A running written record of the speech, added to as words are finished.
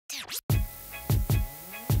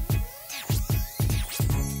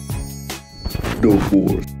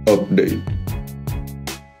DopeWarZ update.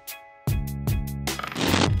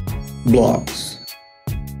 BlockZ.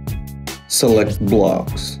 Select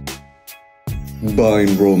blocks.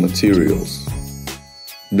 Bind raw materials.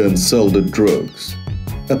 Then sell the drugs.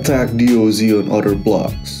 Attack DoZ on other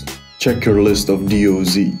blocks. Check your list of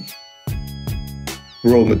DoZ.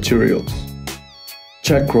 Raw materials.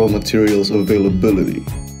 Check raw materials availability.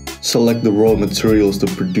 Select the raw materials to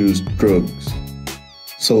produce drugs.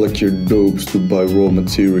 Select your dopes to buy raw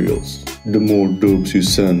materials. The more dopes you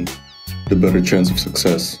send, the better chance of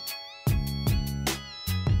success.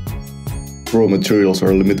 Raw materials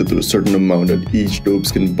are limited to a certain amount that each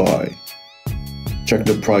dopes can buy. Check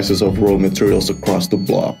the prices of raw materials across the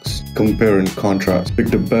blocks. Compare and contrast. Pick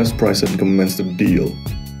the best price and commence the deal.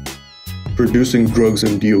 Producing DrugZ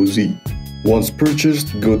and DOZ. Once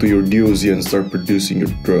purchased, go to your DoZ and start producing your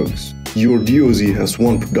drugs. Your DoZ has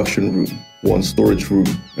one production room, one storage room,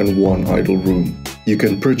 and one idle room. You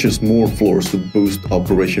can purchase more floors to boost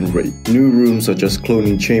operation rate. New rooms such as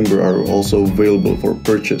cloning chamber are also available for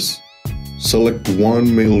purchase. Select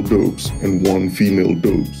one male dopes and one female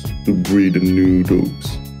dopes to breed new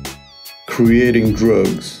dopes. Creating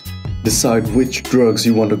drugs. Decide which drugs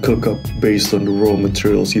you want to cook up based on the raw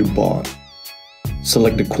materials you bought.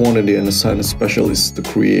 Select the quantity and assign a specialist to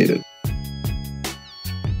create it.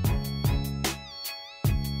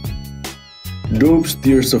 Dopes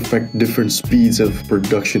tiers affect different speeds of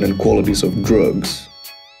production and qualities of drugs.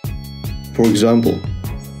 For example,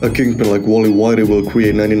 a kingpin like Wally Whitey will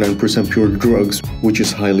create 99% pure drugs, which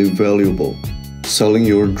is highly valuable. Selling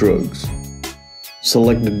your drugs.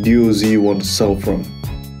 Select the DoZ you want to sell from.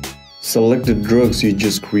 Select the drugs you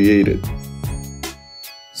just created.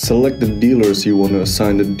 Select the dealers you want to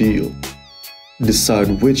assign the deal.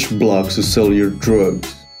 Decide which blocks to sell your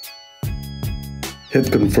drugs.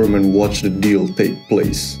 Hit confirm and watch the deal take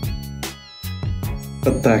place.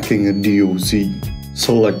 Attacking a DoZ.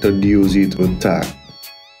 Select a DoZ to attack.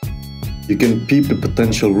 You can peep the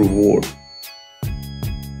potential reward.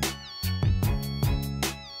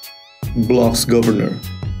 BlockZ Governor.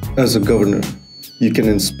 As a governor, you can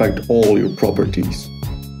inspect all your properties.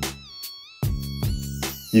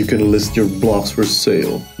 You can list your blocks for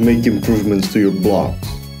sale, make improvements to your blocks.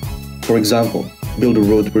 For example, build a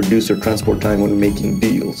road to reduce your transport time when making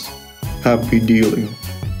deals. Happy dealing.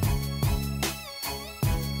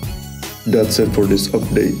 That's it for this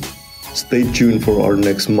update. Stay tuned for our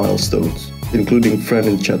next milestones, including friend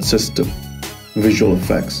and chat system, visual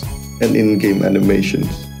effects, and in-game animations.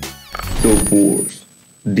 DopeWarZ.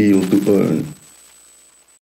 Deal to earn.